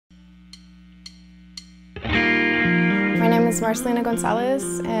is Marcy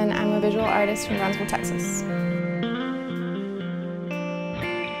Gonzales, and I'm a visual artist from Brownsville, Texas.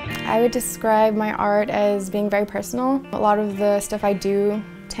 I would describe my art as being very personal. A lot of the stuff I do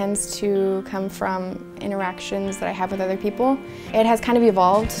tends to come from interactions that I have with other people. It has kind of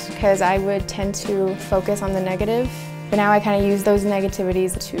evolved because I would tend to focus on the negative, but now I kind of use those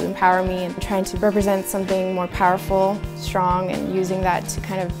negativities to empower me and trying to represent something more powerful, strong, and using that to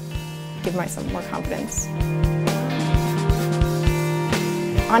kind of give myself more confidence.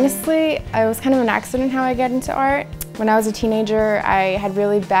 Honestly, it was kind of an accident how I got into art. When I was a teenager, I had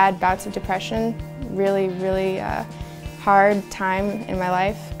really bad bouts of depression, really hard time in my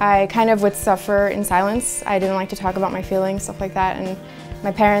life. I kind of would suffer in silence. I didn't like to talk about my feelings, stuff like that, and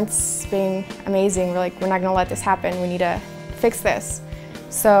my parents, being amazing, were like, we're not gonna let this happen, we need to fix this.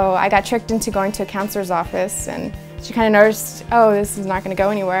 So I got tricked into going to a counselor's office, and she kind of noticed, oh, this is not gonna go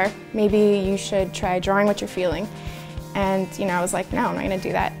anywhere. Maybe you should try drawing what you're feeling. And I was like, no, I'm not gonna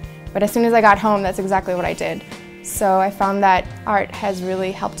do that. But as soon as I got home, that's exactly what I did. So I found that art has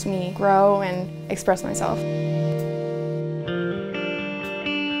really helped me grow and express myself.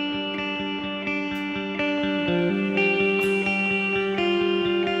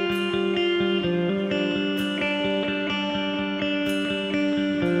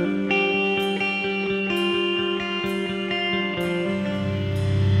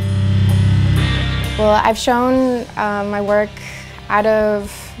 Well, I've shown my work out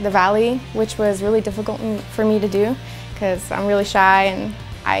of the valley, which was really difficult for me to do because I'm really shy and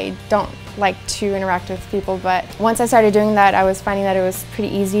I don't like to interact with people. But once I started doing that, I was finding that it was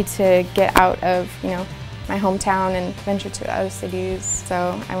pretty easy to get out of my hometown and venture to other cities.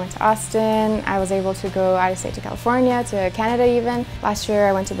 So I went to Austin. I was able to go out of state to California, to Canada even. Last year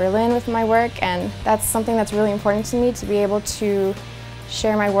I went to Berlin with my work, and that's something that's really important to me, to be able to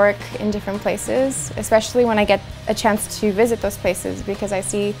share my work in different places, especially when I get a chance to visit those places, because I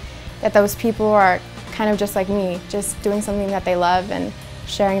see that those people are kind of just like me, just doing something that they love and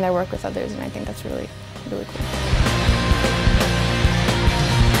sharing their work with others, and I think that's really cool.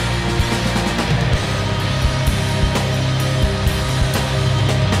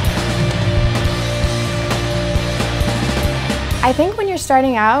 I think when you're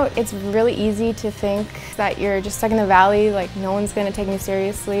starting out, it's really easy to think that you're just stuck in the valley, like no one's going to take me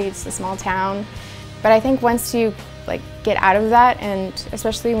seriously, it's a small town. But I think once you get out of that, and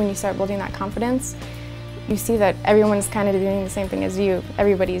especially when you start building that confidence, you see that everyone's kind of doing the same thing as you.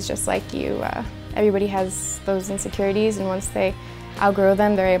 Everybody's just like you. Everybody has those insecurities, and once they outgrow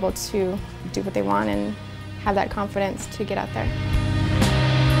them, they're able to do what they want and have that confidence to get out there.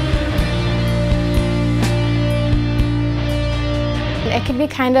 It can be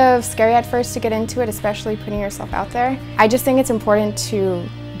kind of scary at first to get into it, especially putting yourself out there. I just think it's important to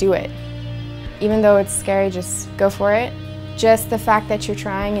do it. Even though it's scary, just go for it. Just the fact that you're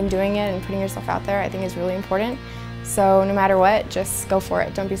trying and doing it and putting yourself out there, I think is really important. So no matter what, just go for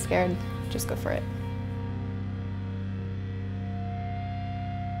it. Don't be scared, just go for it.